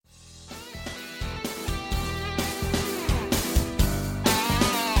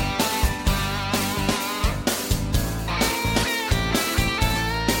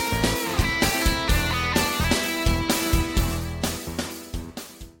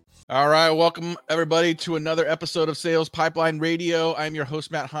All right, welcome everybody to another episode of Sales Pipeline Radio. I'm your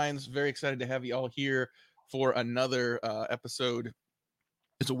host, Matt Hines. Very excited to have you all here for another episode.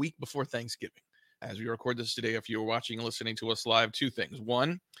 It's a week before Thanksgiving. As we record this today, if you're watching and listening to us live, two things.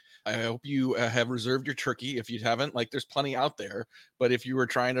 One, I hope you have reserved your turkey. If you haven't, there's plenty out there. But if you were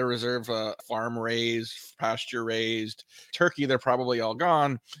trying to reserve a farm-raised, pasture-raised turkey, they're probably all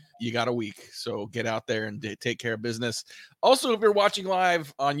gone. You got a week. So get out there and take care of business. Also, if you're watching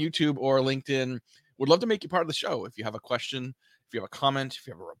live on YouTube or LinkedIn, would love to make you part of the show. If you have a question, if you have a comment, if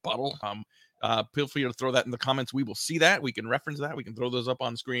you have a rebuttal, feel free to throw that in the comments. We will see that. We can reference that. We can throw those up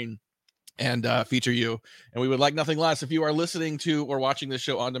on screen and feature you. And we would like nothing less. If you are listening to or watching this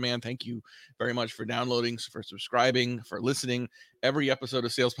show on demand, thank you very much for downloading, for subscribing, for listening. Every episode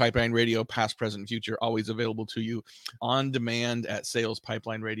of Sales Pipeline Radio, past, present, future, always available to you on demand at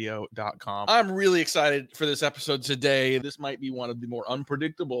salespipelineradio.com. I'm really excited for this episode today. This might be one of the more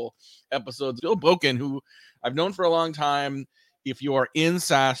unpredictable episodes. Phil Boken, who I've known for a long time. If you are in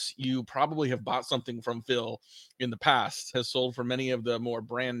SaaS, you probably have bought something from Phil in the past, has sold for many of the more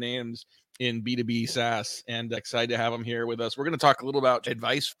brand names in B2B SaaS, and excited to have him here with us. We're going to talk a little about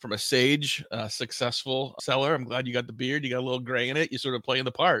advice from a sage, successful seller. I'm glad you got the beard. You got a little gray in it. You sort of playing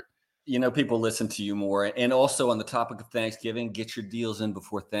the part. You know, people listen to you more. And also on the topic of Thanksgiving, get your deals in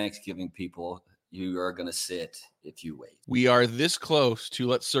before Thanksgiving, people. You are going to sit if you wait. We are this close to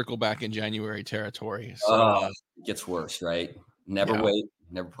let's circle back in January territory. So it gets worse, right? Never wait.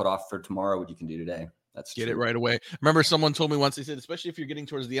 Never put off for tomorrow what you can do today. That's get true. It right away. Remember, someone told me once, they said, especially if you're getting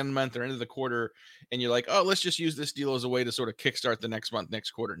towards the end of the month or end of the quarter and you're like, oh, let's just use this deal as a way to sort of kickstart the next month,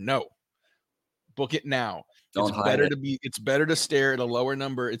 next quarter. No, book it now. It's better to stare at a lower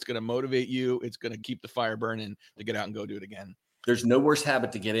number. It's going to motivate you. It's going to keep the fire burning to get out and go do it again. There's no worse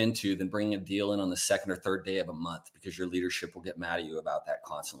habit to get into than bringing a deal in on the second or third day of a month, because your leadership will get mad at you about that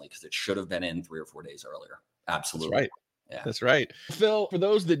constantly, because it should have been in 3 or 4 days earlier. Absolutely. That's right. Yeah. That's right. Phil, for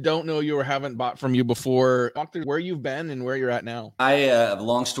those that don't know you or haven't bought from you before, talk through where you've been and where you're at now. I have a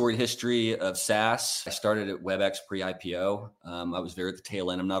long storied history of SaaS. I started at WebEx pre-IPO. I was there at the tail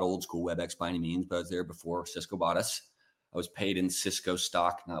end. I'm not old school WebEx by any means, but I was there before Cisco bought us. I was paid in Cisco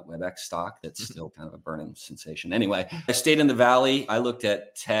stock, not WebEx stock. That's still kind of a burning sensation. Anyway, I stayed in the Valley. I looked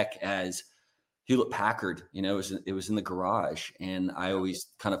at tech as Hewlett Packard. You know, it was in the garage. And I always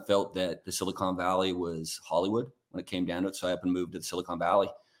kind of felt that the Silicon Valley was Hollywood when it came down to it. So I up and moved to the Silicon Valley.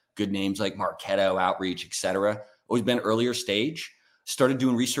 Good names like Marketo, Outreach, et cetera. Always been earlier stage. Started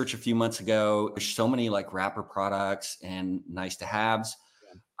doing research a few months ago. There's so many like wrapper products and nice to haves.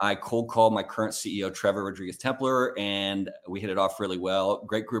 I cold called my current CEO, Trevor Rodriguez-Templer, and we hit it off really well.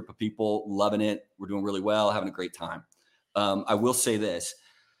 Great group of people, loving it. We're doing really well, having a great time. I will say this.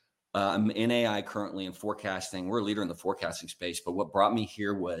 I'm in AI currently in forecasting. We're a leader in the forecasting space, but what brought me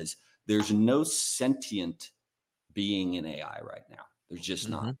here was there's no sentient being in AI right now. There's just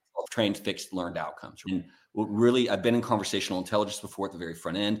not. Trained, fixed, learned outcomes. And really, I've been in conversational intelligence before at the very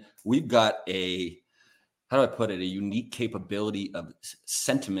front end. We've got a unique capability of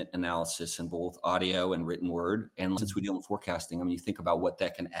sentiment analysis in both audio and written word. And since we deal in forecasting, I mean, you think about what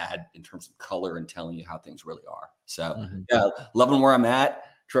that can add in terms of color and telling you how things really are. So loving where I'm at.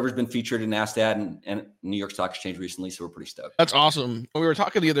 Trevor's been featured in NASDAQ and New York Stock Exchange recently, so we're pretty stoked. That's awesome. When we were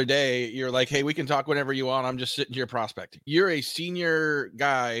talking the other day, you're like, hey, we can talk whenever you want. I'm just sitting here prospecting. You're a senior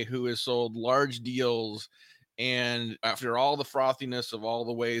guy who has sold large deals. And after all the frothiness of all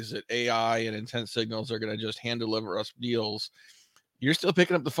the ways that AI and intent signals are going to just hand deliver us deals, you're still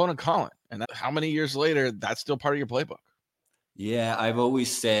picking up the phone and calling. And how many years later, that's still part of your playbook? Yeah, I've always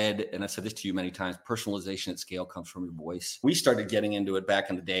said, and I've said this to you many times, personalization at scale comes from your voice. We started getting into it back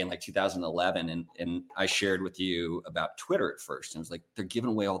in the day in like 2011. And I shared with you about Twitter at first. And it was like, they're giving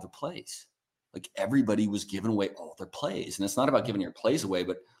away all their plays. Like everybody was giving away all their plays. And it's not about giving your plays away,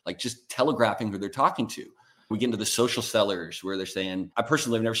 but like just telegraphing who they're talking to. We get into the social sellers where they're saying, I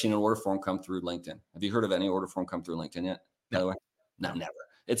personally have never seen an order form come through LinkedIn. Have you heard of any order form come through LinkedIn yet? By the way? No, never.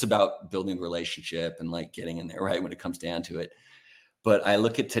 It's about building a relationship and like getting in there, right, when it comes down to it. But I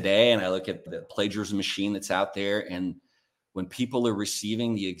look at today and I look at the plagiarism machine that's out there. And when people are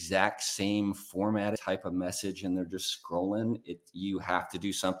receiving the exact same format type of message and they're just scrolling, you have to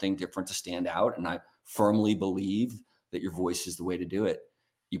do something different to stand out. And I firmly believe that your voice is the way to do it.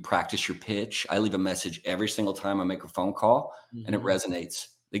 You practice your pitch. I leave a message every single time I make a phone call and it resonates.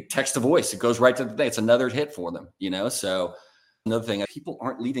 They text to voice. It goes right to the thing. It's another hit for them, you know? So another thing, people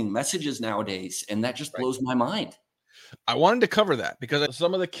aren't leaving messages nowadays. And that just blows my mind. I wanted to cover that because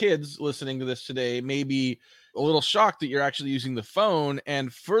some of the kids listening to this today may be a little shocked that you're actually using the phone,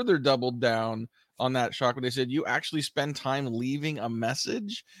 and further doubled down on that shock when they said you actually spend time leaving a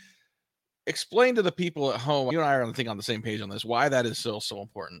message. Explain to the people at home, you and I are, I think, on the same page on this, why that is so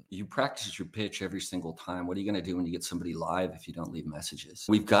important. You practice your pitch every single time. What are you going to do when you get somebody live if you don't leave messages?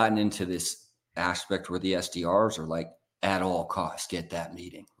 We've gotten into this aspect where the SDRs are like, at all costs, get that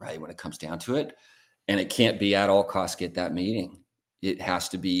meeting, right? When it comes down to it. And it can't be at all costs, get that meeting. There has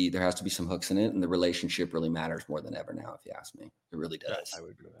to be some hooks in it. And the relationship really matters more than ever now, if you ask me. It really does. I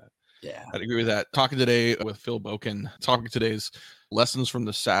would agree with that. Yeah. I'd agree with that. Talking today with Phil Boken, talking today's lessons from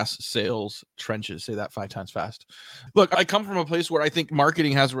the SaaS sales trenches. Say that 5 times fast. Look, I come from a place where I think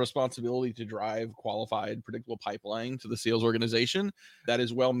marketing has a responsibility to drive qualified, predictable pipeline to the sales organization. That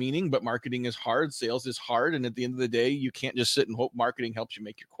is well-meaning, but marketing is hard. Sales is hard. And at the end of the day, you can't just sit and hope marketing helps you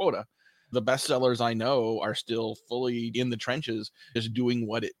make your quota. The best sellers I know are still fully in the trenches, just doing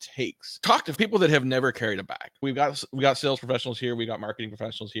what it takes. Talk to people that have never carried a bag. We got sales professionals here. We got marketing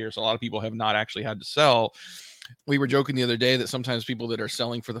professionals here. So a lot of people have not actually had to sell. We were joking the other day that sometimes people that are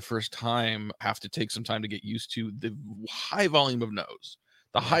selling for the first time have to take some time to get used to the high volume of no's,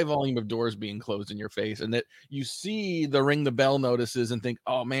 the high volume of doors being closed in your face, and that you see the ring the bell notices and think,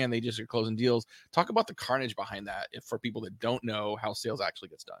 oh man, they just are closing deals. Talk about the carnage behind that for people that don't know how sales actually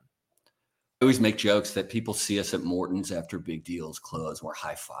gets done. I always make jokes that people see us at Morton's after big deals close. We're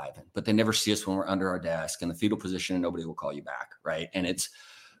high-fiving, but they never see us when we're under our desk in the fetal position and nobody will call you back, right? And it's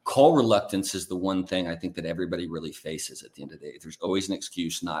call reluctance is the one thing I think that everybody really faces at the end of the day. There's always an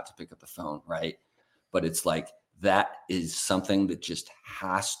excuse not to pick up the phone, right? But it's like that is something that just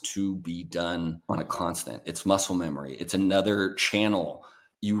has to be done on a constant. It's muscle memory. It's another channel.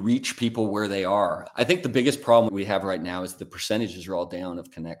 You reach people where they are. I think the biggest problem we have right now is the percentages are all down of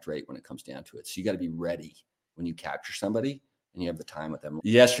connect rate when it comes down to it. So you got to be ready when you capture somebody and you have the time with them.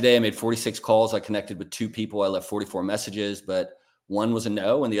 Yesterday, I made 46 calls. I connected with 2 people. I left 44 messages, but one was a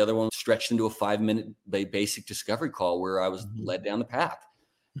no, and the other one stretched into a 5-minute basic discovery call where I was led down the path.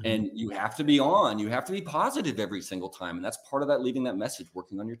 And you have to be on. You have to be positive every single time. And that's part of that, leaving that message,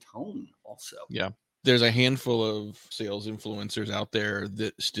 working on your tone also. Yeah. There's a handful of sales influencers out there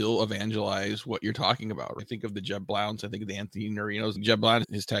that still evangelize what you're talking about. I think of the Jeb Blount's, I think of the Anthony Norinos. Jeb Blount,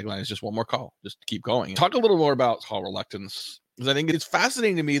 his tagline is just one more call, just keep going. Talk a little more about call reluctance, because I think it's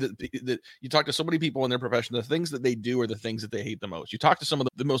fascinating to me that you talk to so many people in their profession, the things that they do are the things that they hate the most. You talk to some of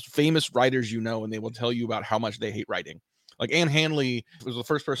the most famous writers you know, and they will tell you about how much they hate writing. Like Anne Hanley was the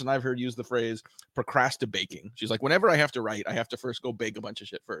first person I've heard use the phrase procrastinating. She's like, whenever I have to write, I have to first go bake a bunch of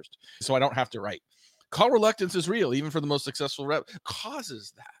shit first, so I don't have to write. Call reluctance is real, even for the most successful rep.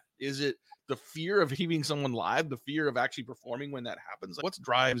 Causes that? Is it the fear of keeping someone live, the fear of actually performing when that happens? Like, what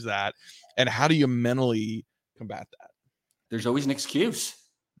drives that, and how do you mentally combat that? There's always an excuse.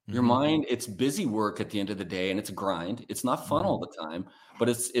 Your mind, it's busy work at the end of the day, and it's a grind. It's not fun all the time, but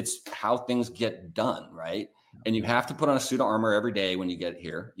it's how things get done, right? And you have to put on a suit of armor every day when you get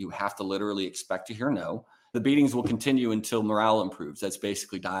here. You have to literally expect to hear no. The beatings will continue until morale improves. That's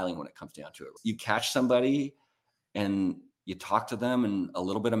basically dialing when it comes down to it. You catch somebody and you talk to them and a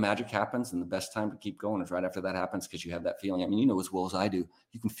little bit of magic happens, and the best time to keep going is right after that happens, because you have that feeling. I mean, you know as well as I do,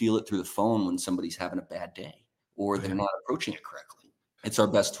 you can feel it through the phone when somebody's having a bad day or they're not approaching it correctly. It's our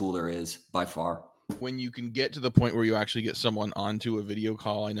best tool there is by far. When you can get to the point where you actually get someone onto a video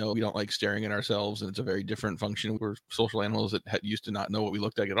call. I know we don't like staring at ourselves, and it's a very different function. We're social animals that used to not know what we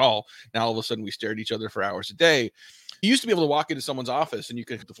looked like at all. Now all of a sudden we stare at each other for hours a day. You used to be able to walk into someone's office and you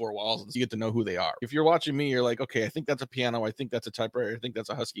could hit the 4 walls and you get to know who they are. If you're watching me, you're like, okay, I think that's a piano. I think that's a typewriter. I think that's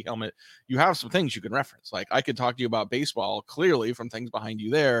a Husky helmet. You have some things you can reference. Like I could talk to you about baseball clearly from things behind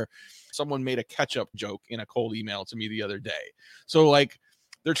you there. Someone made a catch-up joke in a cold email to me the other day. So like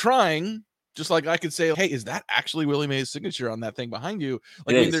they're trying. Just like I could say, hey, is that actually Willie Mays' signature on that thing behind you?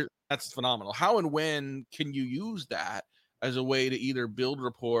 Like, I mean, that's phenomenal. How and when can you use that as a way to either build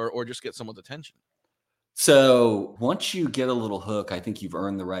rapport or just get someone's attention? So once you get a little hook, I think you've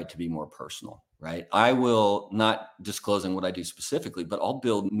earned the right to be more personal, right? I will, not disclosing what I do specifically, but I'll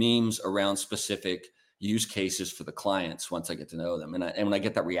build memes around specific use cases for the clients once I get to know them. And when I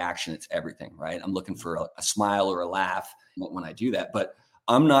get that reaction, it's everything, right? I'm looking for a smile or a laugh when I do that. But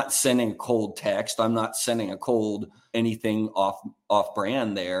I'm not sending a cold text. I'm not sending a cold anything off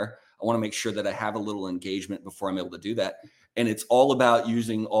brand there. I want to make sure that I have a little engagement before I'm able to do that. And it's all about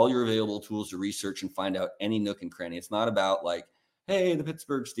using all your available tools to research and find out any nook and cranny. It's not about like, hey, the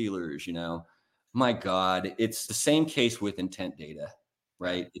Pittsburgh Steelers, my God, it's the same case with intent data,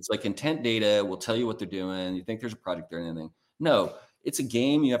 right? It's like intent data will tell you what they're doing. You think there's a project there and anything. No, it's a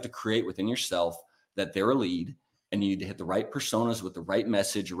game you have to create within yourself that they're a lead. And you need to hit the right personas with the right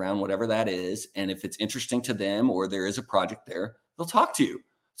message around whatever that is. And if it's interesting to them or there is a project there, they'll talk to you.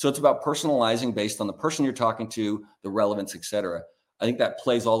 So it's about personalizing based on the person you're talking to, the relevance, et cetera. I think that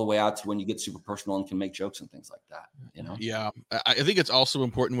plays all the way out to when you get super personal and can make jokes and things like that, you know? Yeah. I think it's also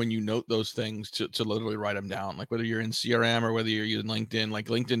important when you note those things to literally write them down, like whether you're in CRM or whether you're using LinkedIn. Like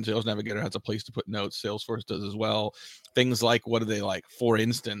LinkedIn Sales Navigator has a place to put notes. Salesforce does as well. Things like, what do they like? For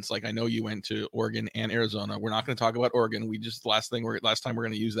instance, like I know you went to Oregon and Arizona. We're not going to talk about Oregon. Last time we're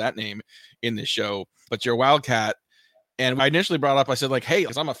going to use that name in this show, but you're a Wildcat. And I initially brought up, I said like, hey,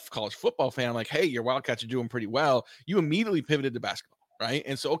 because I'm a college football fan, I'm like, hey, your Wildcats are doing pretty well. You immediately pivoted to basketball, right?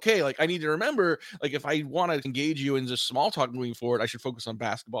 And so, okay, like I need to remember, like if I want to engage you in just small talk moving forward, I should focus on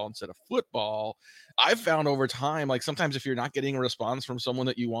basketball instead of football. I've found over time, like sometimes if you're not getting a response from someone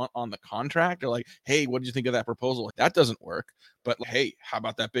that you want on the contract, or like, hey, what did you think of that proposal? That doesn't work. But like, hey, how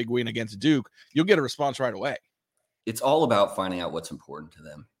about that big win against Duke? You'll get a response right away. It's all about finding out what's important to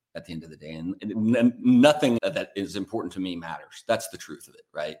them at the end of the day. And nothing that is important to me matters. That's the truth of it,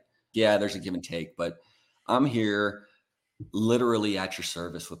 right? Yeah, there's a give and take, but I'm here literally at your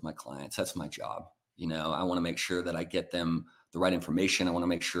service with my clients. That's my job. You know, I want to make sure that I get them the right information. I want to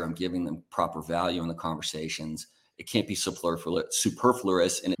make sure I'm giving them proper value in the conversations. It can't be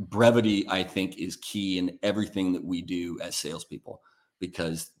superfluous, and brevity, I think, is key in everything that we do as salespeople,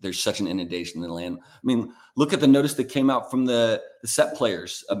 because there's such an inundation in the land. I mean, look at the notice that came out from the set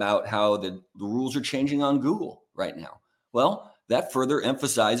players about how the rules are changing on Google right now. Well, that further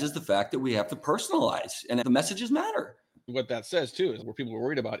emphasizes the fact that we have to personalize and the messages matter. What that says too is where people are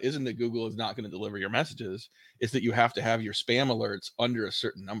worried about isn't that Google is not going to deliver your messages. It's that you have to have your spam alerts under a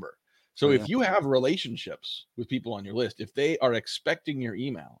certain number. So if you have relationships with people on your list, if they are expecting your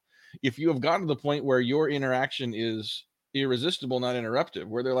email, if you have gotten to the point where your interaction is irresistible, not interruptive,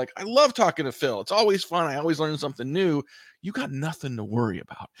 where they're like, I love talking to Phil. It's always fun. I always learn something new. You got nothing to worry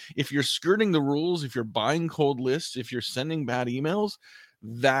about. If you're skirting the rules, if you're buying cold lists, if you're sending bad emails,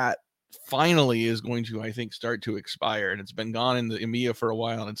 that finally is going to, I think, start to expire. And it's been gone in the EMEA for a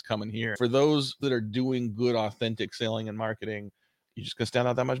while and it's coming here. For those that are doing good, authentic selling and marketing, you're just going to stand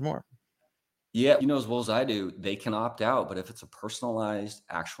out that much more. Yeah, you know as well as I do, they can opt out, but if it's a personalized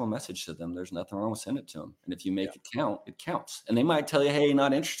actual message to them, there's nothing wrong with sending it to them. And if you make it count, it counts. And they might tell you, hey,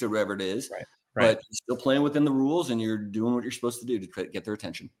 not interested, whatever it is, Right. but you're still playing within the rules and you're doing what you're supposed to do to get their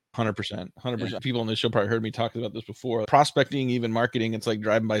attention. 100%. People on this show probably heard me talking about this before. Prospecting, even marketing, it's like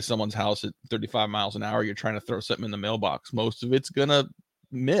driving by someone's house at 35 miles an hour. You're trying to throw something in the mailbox. Most of it's going to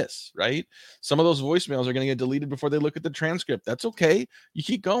miss, right? Some of those voicemails are going to get deleted before they look at the transcript. That's okay. You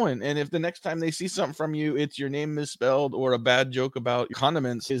keep going. And if the next time they see something from you, it's your name misspelled or a bad joke about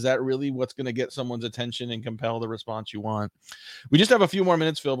condiments, is that really what's going to get someone's attention and compel the response you want? We just have a few more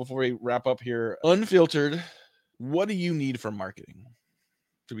minutes, Phil, before we wrap up here. Unfiltered, what do you need for marketing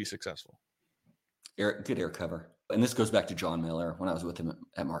to be successful? Good air cover. And this goes back to John Miller when I was with him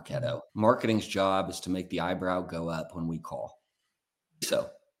at Marketo. Marketing's job is to make the eyebrow go up when we call.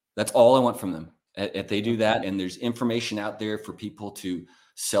 So that's all I want from them. If they do that and there's information out there for people to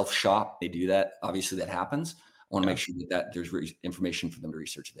self-shop, they do that. Obviously that happens. I want to make sure that there's information for them to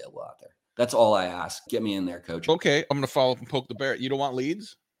research available out there. That's all I ask. Get me in there, coach. Okay. I'm going to follow up and poke the bear. You don't want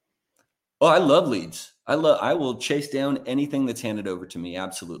leads? Oh, I love leads. I will chase down anything that's handed over to me.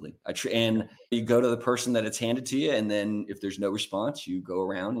 Absolutely. And you go to the person that it's handed to you. And then if there's no response, you go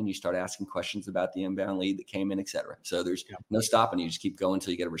around and you start asking questions about the inbound lead that came in, et cetera. So there's no stopping. You just keep going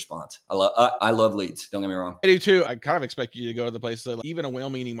until you get a response. I love leads. Don't get me wrong. I do too. I kind of expect you to go to the place that even a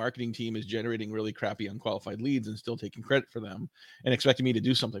well-meaning marketing team is generating really crappy, unqualified leads and still taking credit for them and expecting me to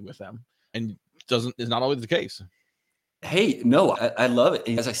do something with them. And is not always the case. Hey, no, I love it.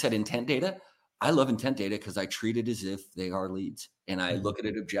 As I said, intent data. I love intent data because I treat it as if they are leads. And I look at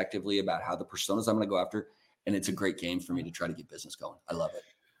it objectively about how the personas I'm going to go after. And it's a great game for me to try to get business going. I love it.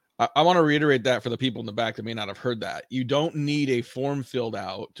 I want to reiterate that for the people in the back that may not have heard that. You don't need a form filled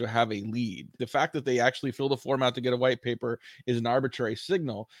out to have a lead. The fact that they actually filled a form out to get a white paper is an arbitrary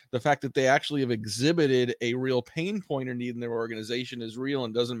signal. The fact that they actually have exhibited a real pain point or need in their organization is real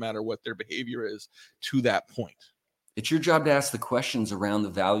and doesn't matter what their behavior is to that point. It's your job to ask the questions around the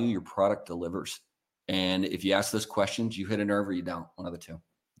value your product delivers. And if you ask those questions, you hit a nerve or you don't, one of the two.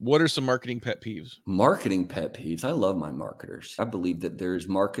 What are some marketing pet peeves? Marketing pet peeves. I love my marketers. I believe that there's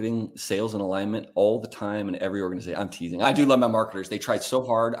marketing, sales, and alignment all the time in every organization. I'm teasing. I do love my marketers. They tried so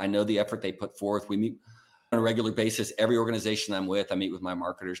hard. I know the effort they put forth. We meet on a regular basis. Every organization I'm with, I meet with my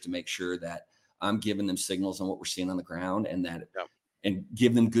marketers to make sure that I'm giving them signals on what we're seeing on the ground and that and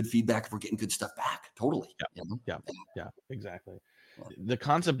give them good feedback if we're getting good stuff back. Totally. Yeah, exactly. The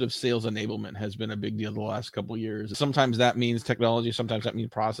concept of sales enablement has been a big deal the last couple of years. Sometimes that means technology, sometimes that means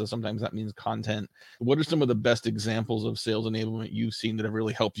process, sometimes that means content. What are some of the best examples of sales enablement you've seen that have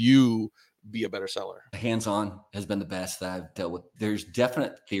really helped you be a better seller? Hands-on has been the best that I've dealt with. There's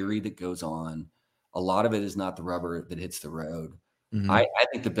definite theory that goes on. A lot of it is not the rubber that hits the road. Mm-hmm. I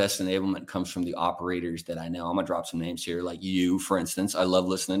think the best enablement comes from the operators that I know. I'm gonna drop some names here, like you, for instance. I love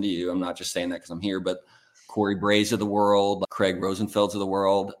listening to you. I'm not just saying that because I'm here, but Corey Brays of the world, Craig Rosenfelds of the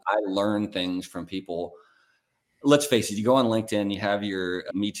world. I learn things from people. Let's face it, you go on LinkedIn, you have your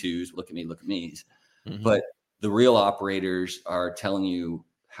Me Too's, look at me, look at me's. Mm-hmm. But the real operators are telling you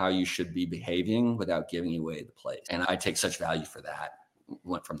how you should be behaving without giving away the place. And I take such value for that.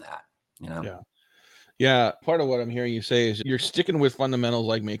 Went from that, you know? Yeah. Yeah. Part of what I'm hearing you say is you're sticking with fundamentals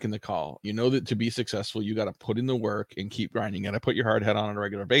like making the call. You know that to be successful, you got to put in the work and keep grinding. You got to put your hard head on a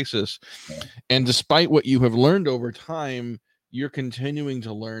regular basis. Yeah. And despite what you have learned over time, you're continuing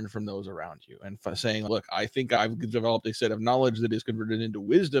to learn from those around you and saying, look, I think I've developed a set of knowledge that is converted into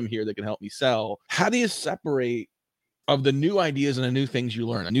wisdom here that can help me sell. How do you separate of the new ideas and the new things you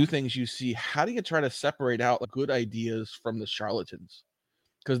learn, the new things you see? How do you try to separate out good ideas from the charlatans?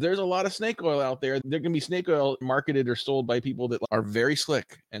 Because there's a lot of snake oil out there. There can be snake oil marketed or sold by people that are very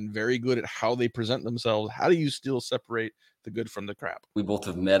slick and very good at how they present themselves. How do you still separate the good from the crap? We both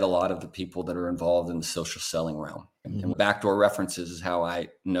have met a lot of the people that are involved in the social selling realm. Mm-hmm. And backdoor references is how I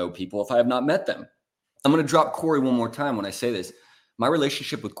know people if I have not met them. I'm going to drop Corey one more time when I say this. My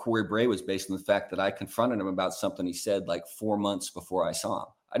relationship with Corey Bray was based on the fact that I confronted him about something he said like 4 months before I saw him.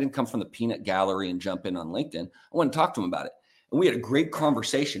 I didn't come from the peanut gallery and jump in on LinkedIn. I went and talked to him about it. And we had a great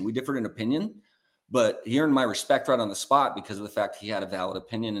conversation. We differed in opinion, but he earned my respect right on the spot because of the fact he had a valid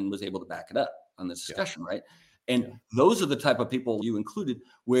opinion and was able to back it up on this discussion, right? And those are the type of people you included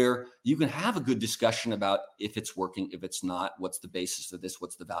where you can have a good discussion about if it's working, if it's not, what's the basis of this,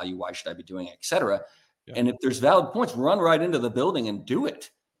 what's the value, why should I be doing it, et cetera. Yeah. And if there's valid points, run right into the building and do it.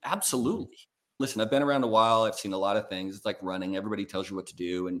 Absolutely. Listen, I've been around a while. I've seen a lot of things. It's like running. Everybody tells you what to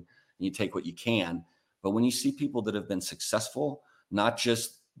do and you take what you can. But when you see people that have been successful, not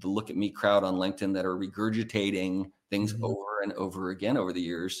just the look at me crowd on LinkedIn that are regurgitating things over and over again over the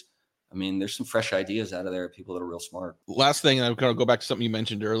years, I mean, there's some fresh ideas out of there, people that are real smart. Last thing, I'm going to go back to something you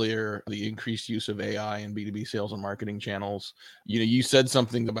mentioned earlier, the increased use of AI in B2B sales and marketing channels. You know, you said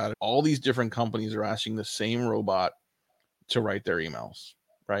something about it. All these different companies are asking the same robot to write their emails,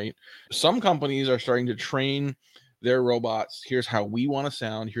 right? Some companies are starting to train their robots. Here's how we want to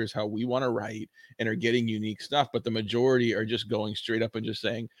sound. Here's how we want to write, and are getting unique stuff. But the majority are just going straight up and just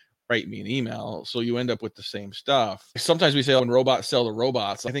saying, write me an email. So you end up with the same stuff. Sometimes we say when robots sell to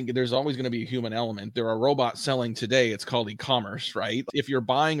robots, I think there's always going to be a human element. There are robots selling today. It's called e-commerce, right? If you're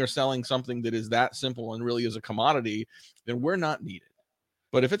buying or selling something that is that simple and really is a commodity, then we're not needed.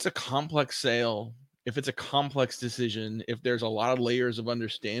 But if it's a complex sale, if it's a complex decision, if there's a lot of layers of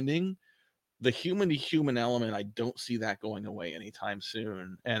understanding, the human to human element, I don't see that going away anytime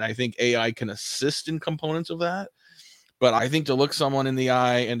soon. And I think AI can assist in components of that. But I think to look someone in the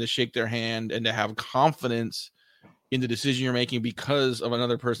eye and to shake their hand and to have confidence in the decision you're making because of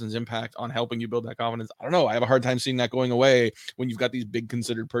another person's impact on helping you build that confidence, I don't know. I have a hard time seeing that going away when you've got these big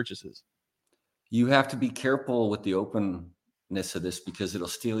considered purchases. You have to be careful with the openness of this because it'll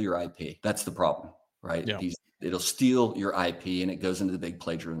steal your IP. That's the problem, right? Yeah. It'll steal your IP and it goes into the big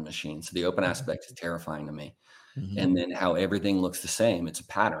plagiarism machine. So the open aspect is terrifying to me. And then how everything looks the same. It's a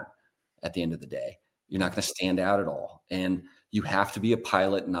pattern at the end of the day. You're not going to stand out at all. And you have to be a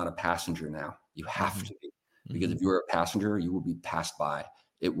pilot, not a passenger now. You have to be. Because if you're a passenger, you will be passed by.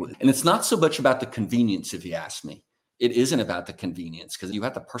 And it's not so much about the convenience, if you ask me. It isn't about the convenience because you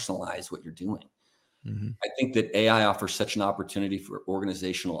have to personalize what you're doing. I think that AI offers such an opportunity for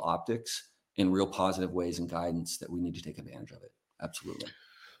organizational optics in real positive ways and guidance that we need to take advantage of it. Absolutely.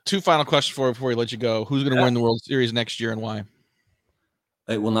 2 final questions before we let you go. Who's going to win the World Series next year and why?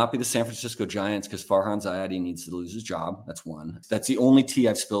 It will not be the San Francisco Giants because Farhan Zaidi needs to lose his job. That's one. That's the only tea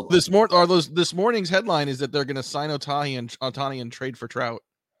I've spilled. This morning's headline is that they're going to sign Ohtani and trade for Trout.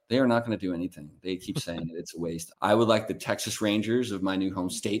 They are not going to do anything. They keep saying it's a waste. I would like the Texas Rangers of my new home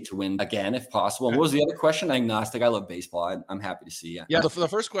state to win again, if possible. And what was the other question? Agnostic. I love baseball. I'm happy to see. Yeah. The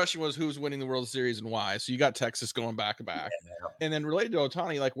first question was who's winning the World Series and why. So you got Texas going back to back. And then related to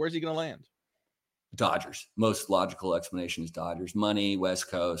Ohtani, like where's he going to land? Dodgers. Most logical explanation is Dodgers. Money,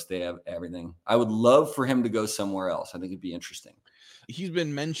 West Coast. They have everything. I would love for him to go somewhere else. I think it'd be interesting. He's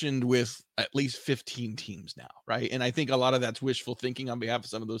been mentioned with at least 15 teams now, right? And I think a lot of that's wishful thinking on behalf of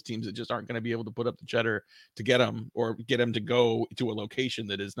some of those teams that just aren't going to be able to put up the cheddar to get him or get him to go to a location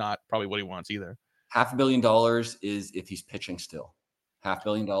that is not probably what he wants either. $500 million is if he's pitching still. $500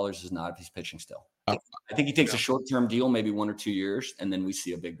 million is not if he's pitching still. I think he takes a short-term deal, maybe 1 or 2 years, and then we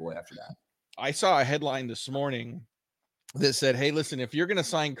see a big boy after that. I saw a headline this morning that said, hey, listen, if you're going to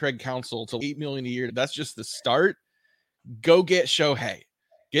sign Craig Counsell to $8 million a year, that's just the start. Go get Shohei.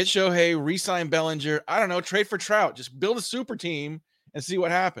 Get Shohei, re-sign Bellinger. I don't know, trade for Trout. Just build a super team and see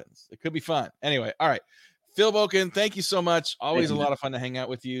what happens. It could be fun. Anyway, all right. Phil Boken, thank you so much. Always a lot of fun to hang out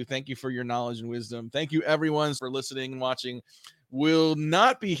with you. Thank you for your knowledge and wisdom. Thank you, everyone, for listening and watching. We'll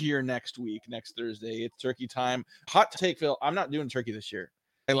not be here next week, next Thursday. It's turkey time. Hot take, Phil. I'm not doing turkey this year.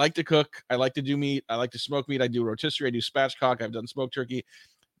 I like to cook. I like to do meat. I like to smoke meat. I do rotisserie. I do spatchcock. I've done smoked turkey.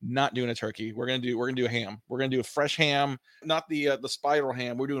 Not doing a turkey. We're gonna do a ham. We're gonna do a fresh ham, not the spiral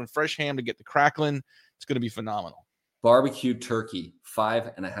ham. We're doing fresh ham to get the crackling. It's gonna be phenomenal. Barbecue turkey,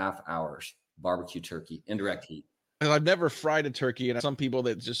 5.5 hours. Barbecue turkey, indirect heat. And I've never fried a turkey, and some people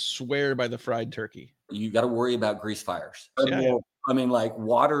that just swear by the fried turkey. You got to worry about grease fires. Yeah. I mean, like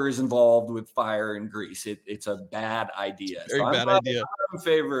water is involved with fire and grease. It's a bad idea. Very bad idea. I'm in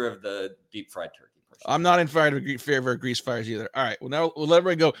favor of the deep fried turkey. I'm not in favor of grease fires either. All right. Well, now we'll let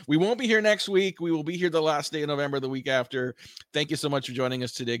everybody go. We won't be here next week. We will be here the last day of November, the week after. Thank you so much for joining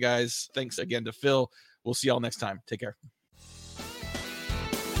us today, guys. Thanks again to Phil. We'll see y'all next time. Take care.